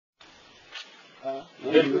Fellow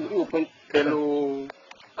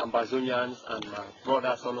Ambazonians and my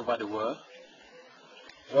brothers all over the world,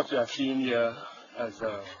 what you are seeing here is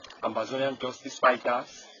Ambazonian justice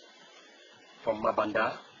fighters from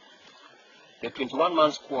Mabanda. The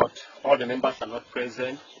 21-man squad, all the members are not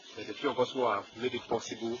present, but the few of us who have made it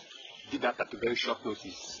possible did that at a very short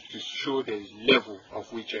notice to show the level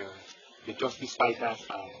of which the justice fighters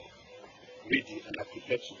are ready and are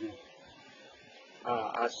prepared to do.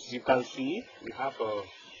 As you can see, we have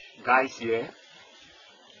guys here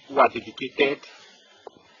who are dedicated,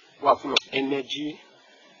 who are full of energy,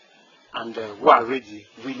 and who are ready,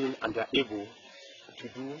 willing, and they are able to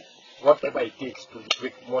do whatever it takes to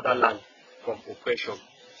break motherland from oppression.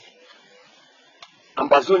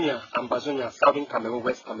 Ambazonia, Southern Cameroon,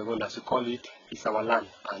 West Cameroon, as we call it, is our land,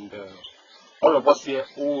 and all of us here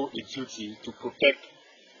owe a duty to protect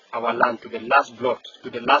our land to the last blood,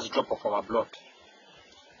 to the last drop of our blood.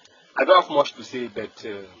 I don't have much to say, but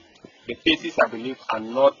the faces, I believe, are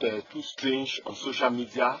not too strange on social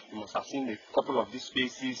media. You must have seen a couple of these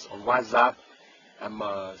faces on WhatsApp.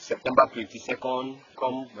 September 22nd,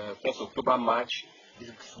 come 1st October, March.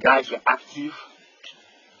 These guys were active.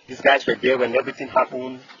 These guys were there when everything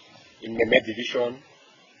happened in the Med Division.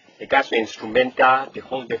 The guys were instrumental. They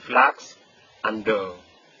hung the flags. And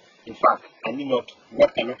in fact,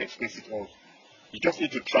 what cannot express it all. You just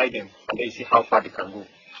need to try them and then you see how far they can go.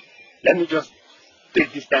 Let me just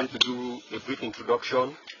take this time to do a brief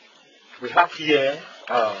introduction. We have here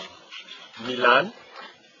Milan,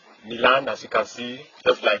 as you can see,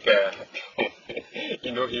 just like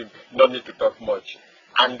you know him, no need to talk much.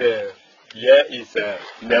 And here is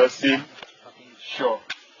Nelson, sure.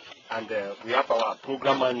 And we have our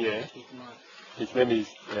programmer here. His name is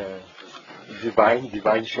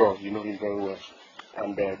Divine, sure, you know him very well.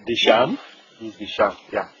 And Desham, he's Desham,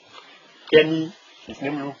 yeah. Kenny, his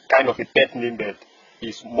name looks kind of a pet name, but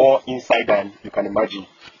he's more inside than you can imagine.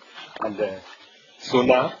 And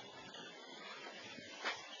Sona,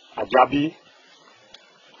 Ajabi,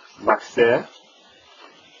 Maxel,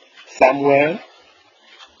 Samuel,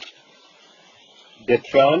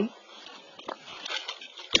 Detran,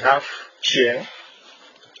 we have Chair.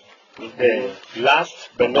 The last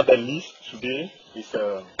but not the least today is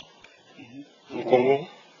Nkongo.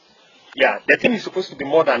 Yeah, the thing is supposed to be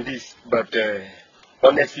more than this, but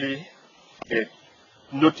honestly, the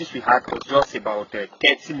notice we had was just about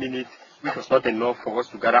 30 minutes, which was not enough for us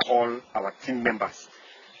to gather all our team members.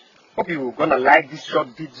 Hope you're gonna like this short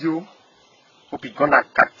video. Hope it's gonna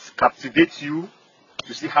captivate you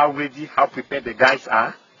to see how ready, how prepared the guys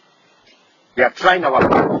are. We are trying our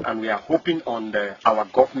best and we are hoping on our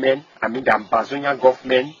government, the Ambazonian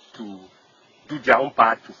government, to do their own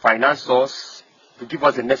part to finance us, to give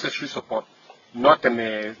us the necessary support. Not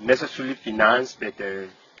necessarily finance, but the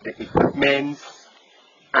equipment,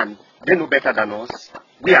 and they know better than us.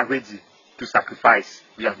 We are ready to sacrifice.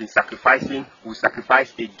 We have been sacrificing, we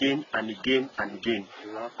sacrifice again and again and again.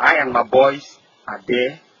 I and my boys are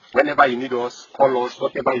there. Whenever you need us, call us,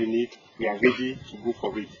 whatever you need, we are ready to go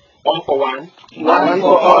for it. One for one. One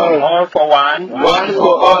for all. All for one. One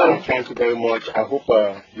for all. Thank you very much. I hope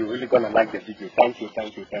you're really going to like the video. Thank you.